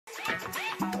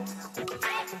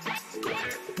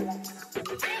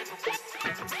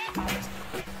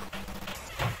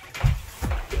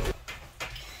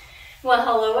Well,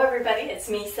 hello everybody, it's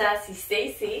me, Sassy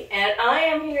Stacey, and I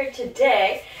am here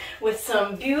today with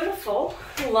some beautiful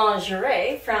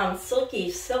lingerie from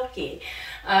SilkySilky.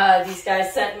 These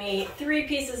guys sent me 3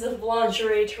 pieces of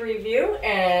lingerie to review,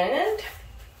 and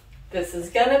this is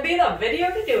gonna be the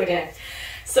video to do it in.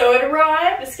 So it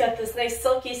arrived, it's got this nice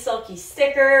SilkySilky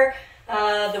sticker,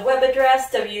 the web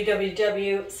address,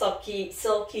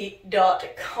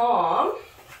 www.silkysilky.com.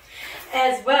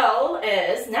 as well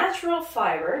as natural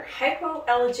fiber,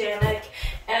 hypoallergenic,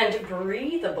 and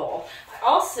breathable. I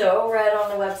also read on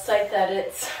the website that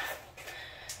it's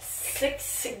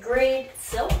 6th grade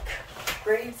silk,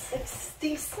 grade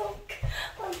 60 silk.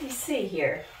 Let me see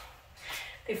here.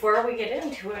 Before we get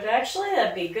into it, actually,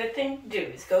 that'd be a good thing to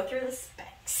do is go through the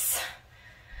specs.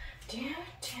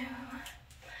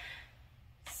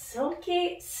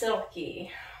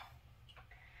 SilkySilky.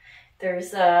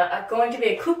 There's going to be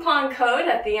a coupon code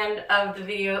at the end of the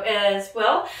video as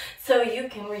well, so you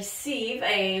can receive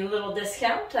a little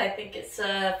discount. I think it's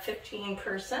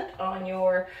 15% on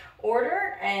your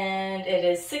order, and it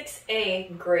is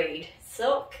 6A grade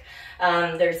silk.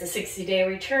 There's a 60-day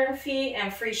return fee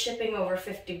and free shipping over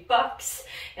 $50,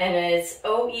 and it's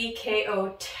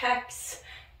OEKO Tex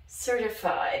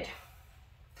certified.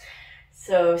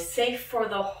 So safe for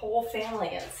the whole family,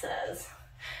 it says.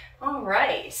 All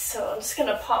right, so I'm just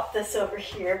gonna pop this over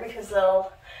here because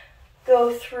I'll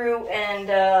go through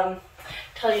and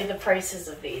tell you the prices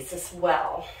of these as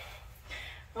well.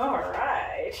 All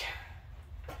right,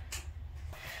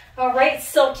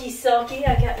 SilkySilky,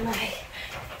 I got my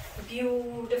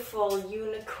beautiful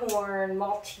unicorn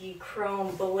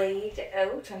multi-chrome blade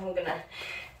out, and I'm gonna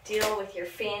deal with your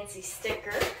fancy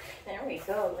sticker. There we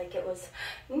go, like it was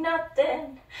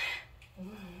nothing.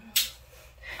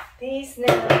 These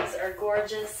nails are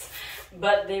gorgeous,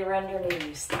 but they render me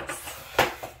useless.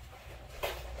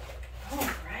 All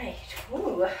right.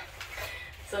 Ooh.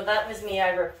 So that was me. I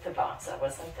ripped the box. That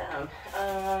wasn't them.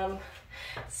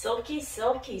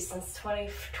 SilkySilky since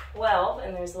 2012,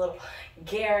 and there's a little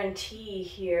guarantee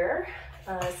here.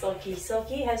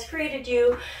 SilkySilky has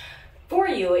created for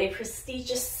you a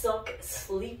prestigious silk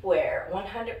sleepwear,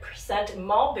 100%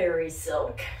 mulberry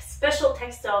silk. Special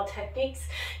textile techniques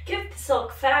give the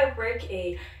silk fabric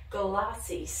a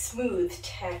glossy, smooth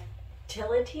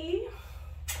tactility.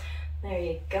 There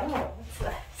you go. What's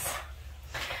this?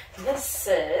 This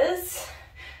is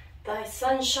Thy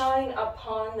Sunshine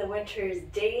Upon the Winter's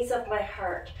Days of My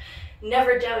Heart,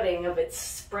 Never Doubting of Its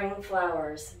Spring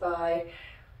Flowers by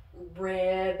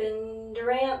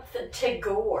Rabindranath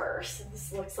Tagore. So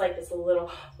this looks like it's a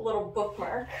little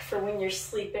bookmark for when you're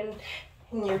sleeping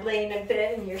and you're laying in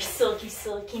bed in your silky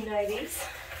nighties.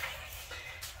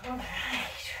 All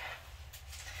right.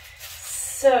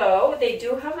 So they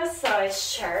do have a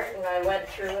size chart, and I went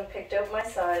through and picked out my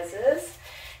sizes,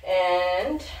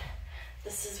 and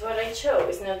this is what I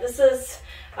chose. Now this is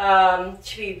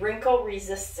to be wrinkle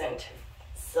resistant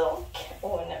silk.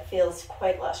 Oh, and it feels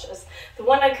quite luscious. The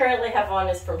one I currently have on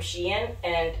is from Shein,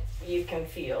 and you can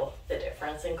feel the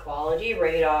difference in quality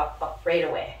right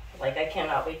away. Like, I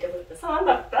cannot wait to put this on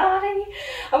my body.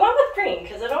 I went with green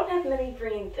because I don't have many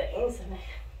green things, and I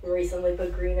recently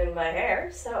put green in my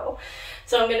hair. So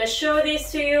I'm going to show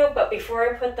these to you, but before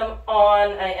I put them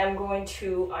on, I am going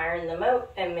to iron them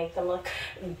out and make them look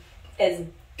as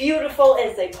beautiful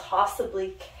as they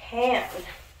possibly can.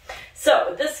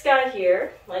 So this guy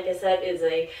here, like I said, is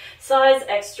a size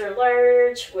extra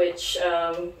large, which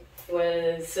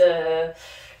was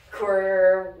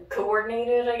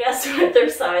coordinated, I guess, with their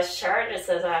size chart. It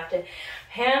says I have to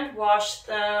hand wash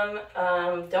them,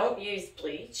 don't use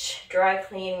bleach, dry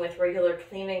clean with regular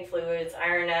cleaning fluids,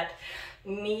 iron at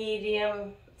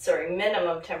minimum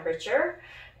temperature,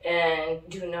 and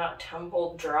do not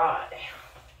tumble dry.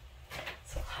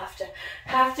 So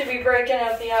have to be breaking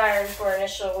out the iron for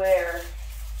initial wear.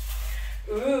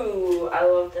 Ooh, I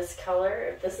love this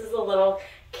color. This is a little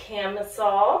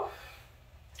camisole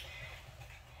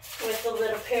with a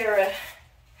little pair of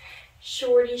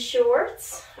shorty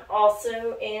shorts,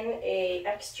 also in a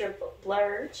extra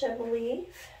large, I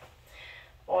believe.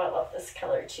 Oh, I love this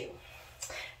color too.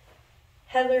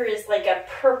 Heather is like a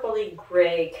purpley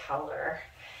gray color,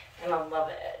 and I love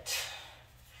it.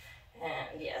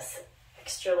 And yes,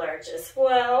 extra large as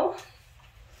well.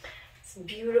 It's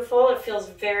beautiful. It feels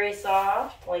very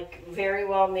soft, like very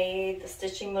well made. The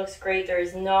stitching looks great. There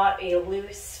is not a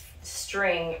loose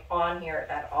string on here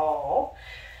at all.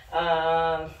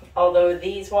 Although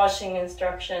these washing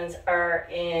instructions are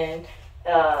in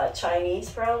Chinese,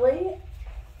 probably.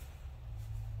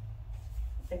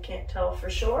 I can't tell for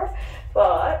sure,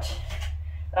 but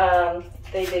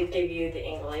they did give you the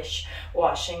English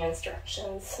washing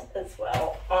instructions as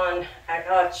well on,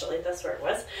 actually that's where it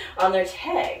was, on their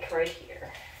tag right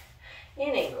here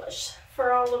in English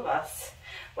for all of us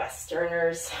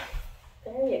Westerners.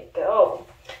 There you go.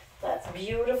 That's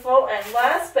beautiful. And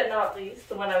last but not least,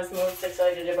 the one I was most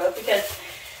excited about, because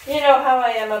you know how I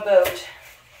am about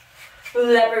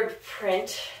leopard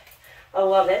print. I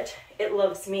love it. It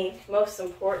loves me, most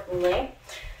importantly.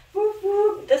 Whoop,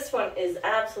 whoop. This one is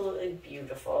absolutely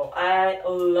beautiful. I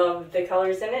love the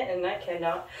colors in it, and I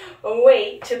cannot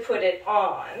wait to put it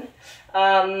on.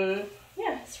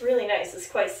 Yeah, it's really nice. It's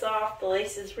quite soft. The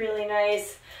lace is really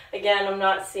nice. Again, I'm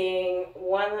not seeing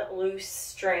one loose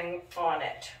string on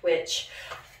it, which,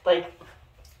 like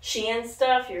Shein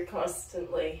stuff, you're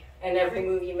constantly, and every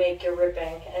move you make, you're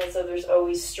ripping, and so there's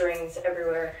always strings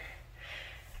everywhere.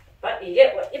 But you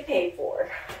get what you pay for.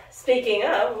 Speaking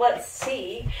of, let's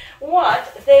see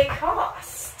what they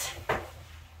cost.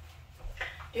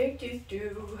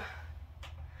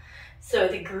 So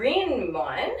the green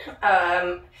one,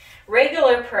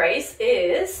 regular price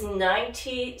is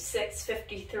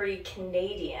 $96.53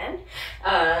 Canadian,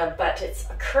 but it's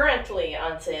currently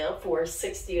on sale for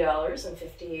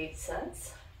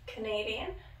 $60.58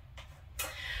 Canadian.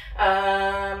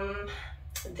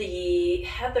 The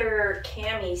Heather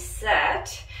Cami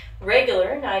set,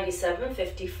 regular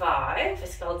 $97.55.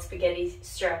 It's called Spaghetti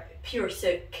Strap Pure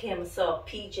Silk Camisole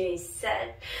PJ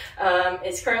set.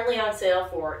 It's currently on sale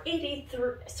for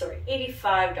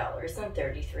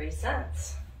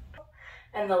 $85.33.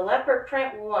 And the leopard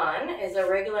print one is a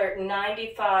regular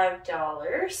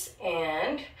 $95,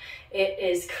 and it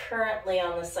is currently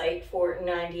on the site for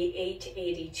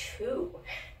 $98.82.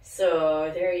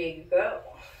 So there you go.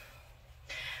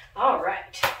 All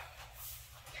right,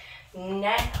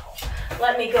 now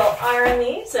let me go iron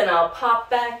these, and I'll pop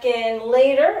back in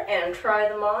later and try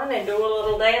them on and do a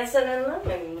little dancing in them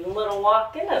and a little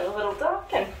walking and a little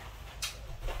talking.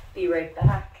 Be right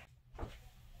back.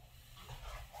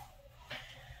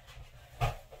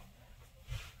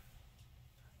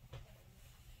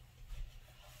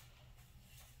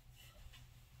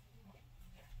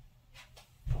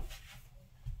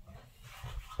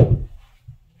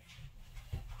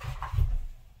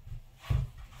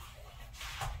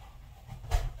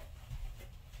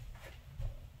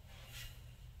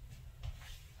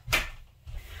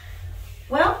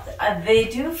 Well, they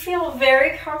do feel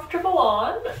very comfortable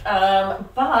on,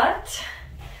 but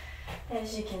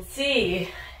as you can see,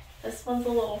 this one's a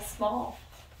little small.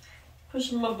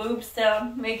 Pushing my boobs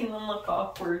down, making them look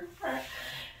awkward.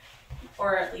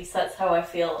 Or at least that's how I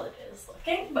feel it is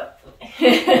looking, but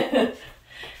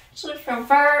actually from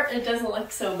far, it doesn't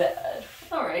look so bad.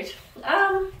 All right.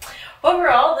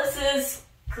 Overall, this is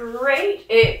great.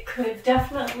 It could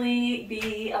definitely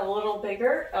be a little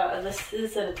bigger. This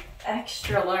is an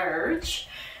extra large,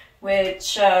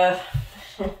 which doesn't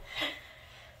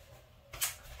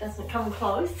come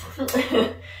close.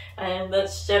 And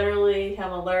that's generally,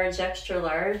 I'm a large, extra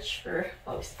large for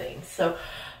most things. So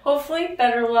hopefully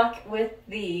better luck with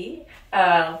the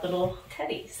little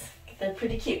teddies. They're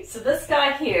pretty cute. So this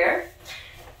guy here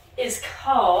is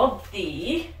called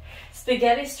the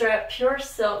Spaghetti Strap Pure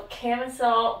Silk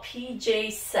Camisole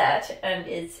PJ set, and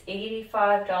it's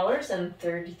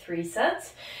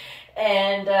 $85.33.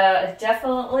 And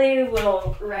definitely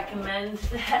will recommend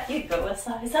that you go a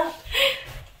size up.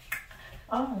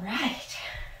 All right.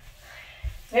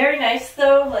 Very nice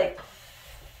though. Like,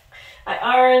 I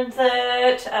ironed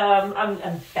it.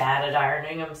 I'm bad at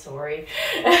ironing, I'm sorry.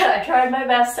 I tried my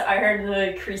best to iron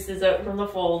the creases out from the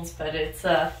folds, but it's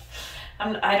I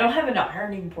don't have an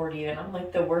ironing board even. I'm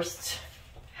like the worst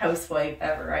housewife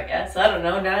ever, I guess. I don't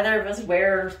know. Neither of us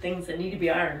wear things that need to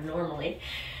be ironed normally.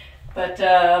 But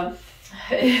I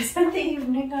spent the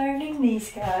evening ironing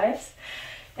these guys.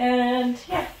 And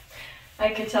yeah, I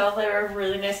could tell they were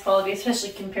really nice quality,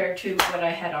 especially compared to what I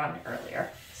had on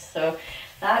earlier. So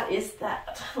that is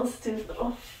that. Let's do a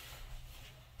little.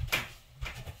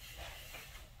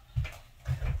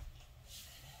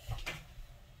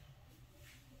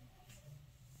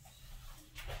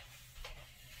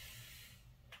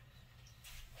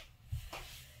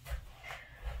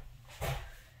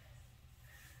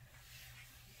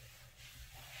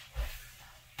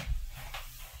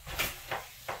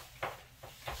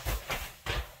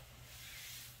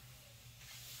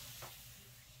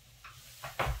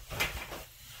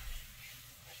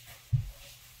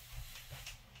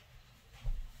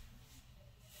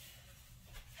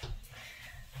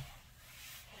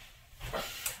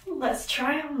 Let's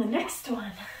try on the next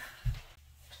one.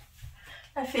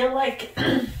 I feel like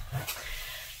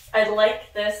I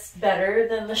like this better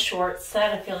than the short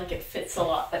set. I feel like it fits a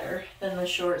lot better than the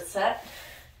short set.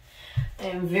 I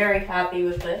am very happy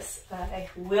with this. I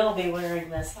will be wearing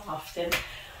this often.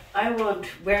 I would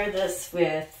wear this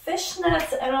with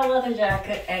fishnets and a leather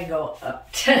jacket and go up.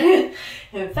 In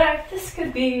fact, this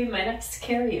could be my next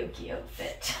karaoke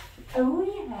outfit. Oh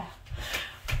yeah.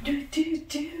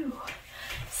 Do.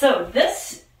 So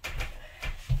this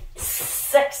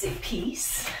sexy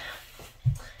piece,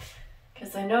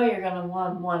 because I know you're gonna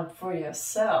want one for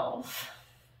yourself,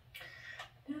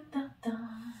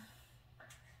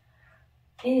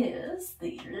 is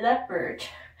the leopard,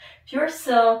 pure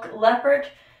silk leopard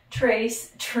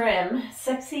trace trim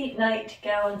sexy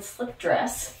nightgown slip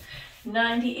dress,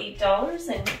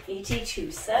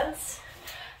 $98.82.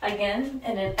 Again,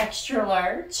 in an extra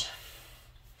large.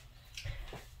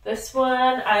 This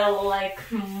one I like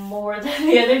more than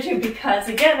the other two because,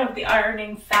 again, of the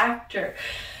ironing factor.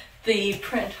 The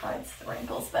print hides the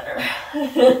wrinkles better.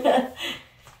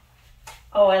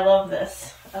 Oh, I love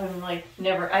this. I'm like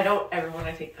I don't ever want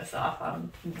to take this off.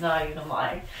 I'm not even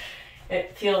lying.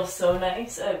 It feels so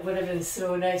nice. It would have been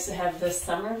so nice to have this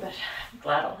summer, but I'm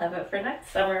glad I'll have it for next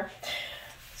summer.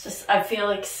 It's just, I feel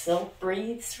like silk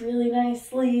breathes really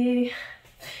nicely.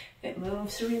 It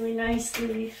moves really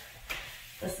nicely.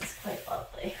 This is quite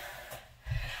lovely.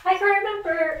 I can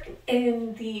remember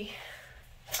in the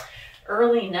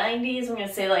early 90s, I'm going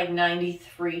to say like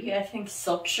 93, I think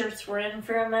silk shirts were in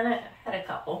for a minute. I had a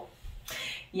couple.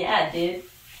 Yeah, it did.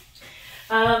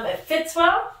 It fits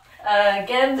well.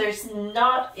 Again, there's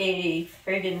not a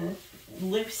friggin'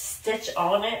 loose stitch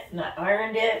on it, and I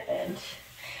ironed it and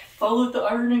followed the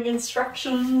ironing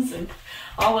instructions and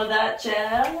all of that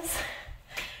jazz.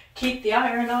 Keep the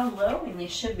iron on low and you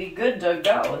should be good to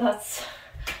go. That's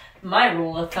my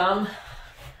rule of thumb.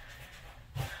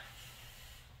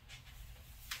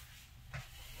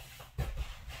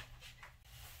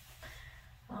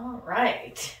 All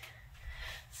right.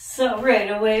 So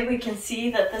right away we can see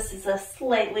that this is a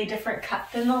slightly different cut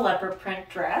than the leopard print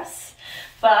dress,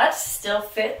 but still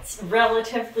fits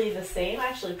relatively the same,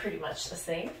 actually pretty much the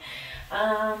same.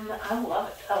 I love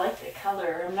it. I like the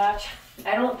color.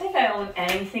 I don't think I own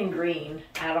anything green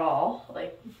at all.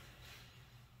 Like,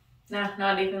 no,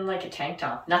 not even like a tank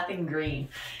top, nothing green.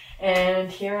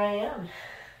 And here I am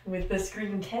with this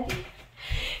green teddy.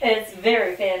 It's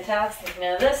very fantastic.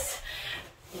 Now this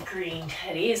green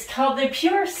teddy is called the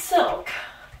Pure Silk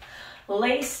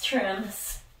Lace Trim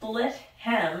Split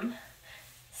Hem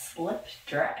Slip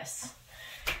Dress.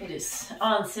 It is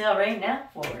on sale right now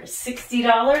for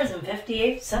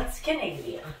 $60.58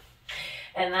 Canadian.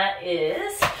 And that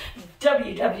is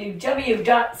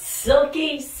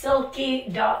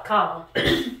www.SilkySilky.com.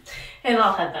 And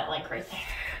I'll have that link right there.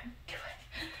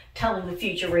 Telling the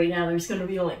future right now, there's going to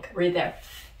be a link right there.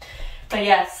 But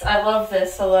yes, I love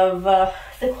this. I love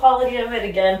the quality of it.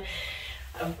 Again,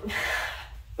 I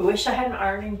wish I had an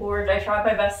ironing board. I tried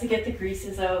my best to get the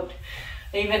greases out.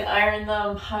 I even ironed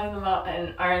them, hung them up,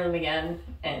 and ironed them again.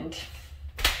 And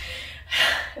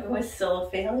it was still a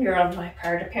failure on my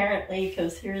part, apparently,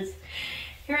 because here's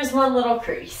one little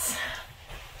crease.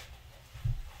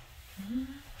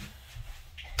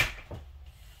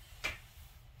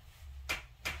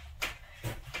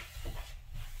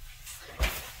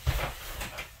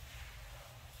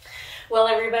 Well,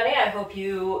 everybody, I hope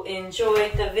you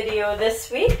enjoyed the video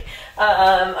this week.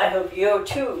 I hope you go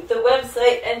to the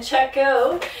website and check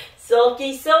out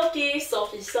SilkySilky,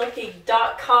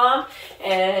 SilkySilky.com,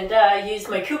 and use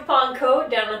my coupon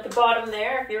code down at the bottom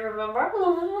there, if you remember.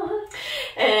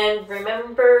 And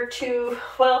remember to,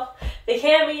 well, the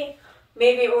cami,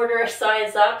 maybe order a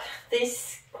size up.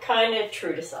 This kind of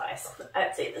true to size.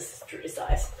 I'd say this is true to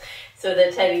size. So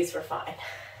the teddies were fine.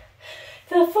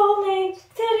 The full length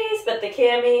teddies, but the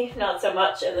cami, not so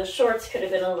much, and the shorts could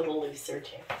have been a little looser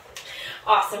too.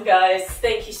 Awesome, guys.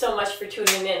 Thank you so much for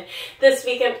tuning in this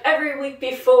week and every week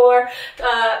before.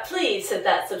 Please hit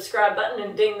that subscribe button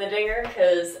and ding the dinger,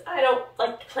 because I don't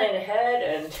like to plan ahead,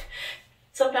 and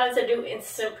sometimes I do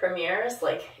instant premieres,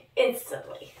 like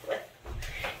instantly.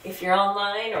 If you're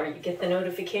online or you get the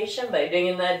notification by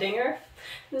dinging that dinger,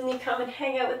 then you come and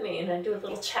hang out with me and I do a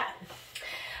little chat.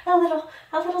 A little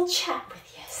chat with you.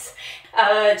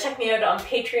 Check me out on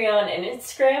Patreon and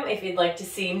Instagram if you'd like to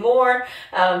see more.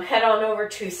 Head on over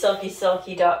to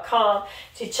SilkySilky.com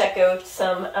to check out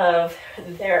some of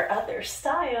their other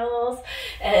styles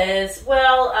as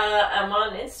well. I'm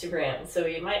on Instagram, so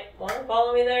you might want to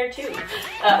follow me there too.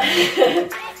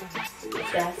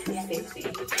 Sassy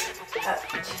Stacey.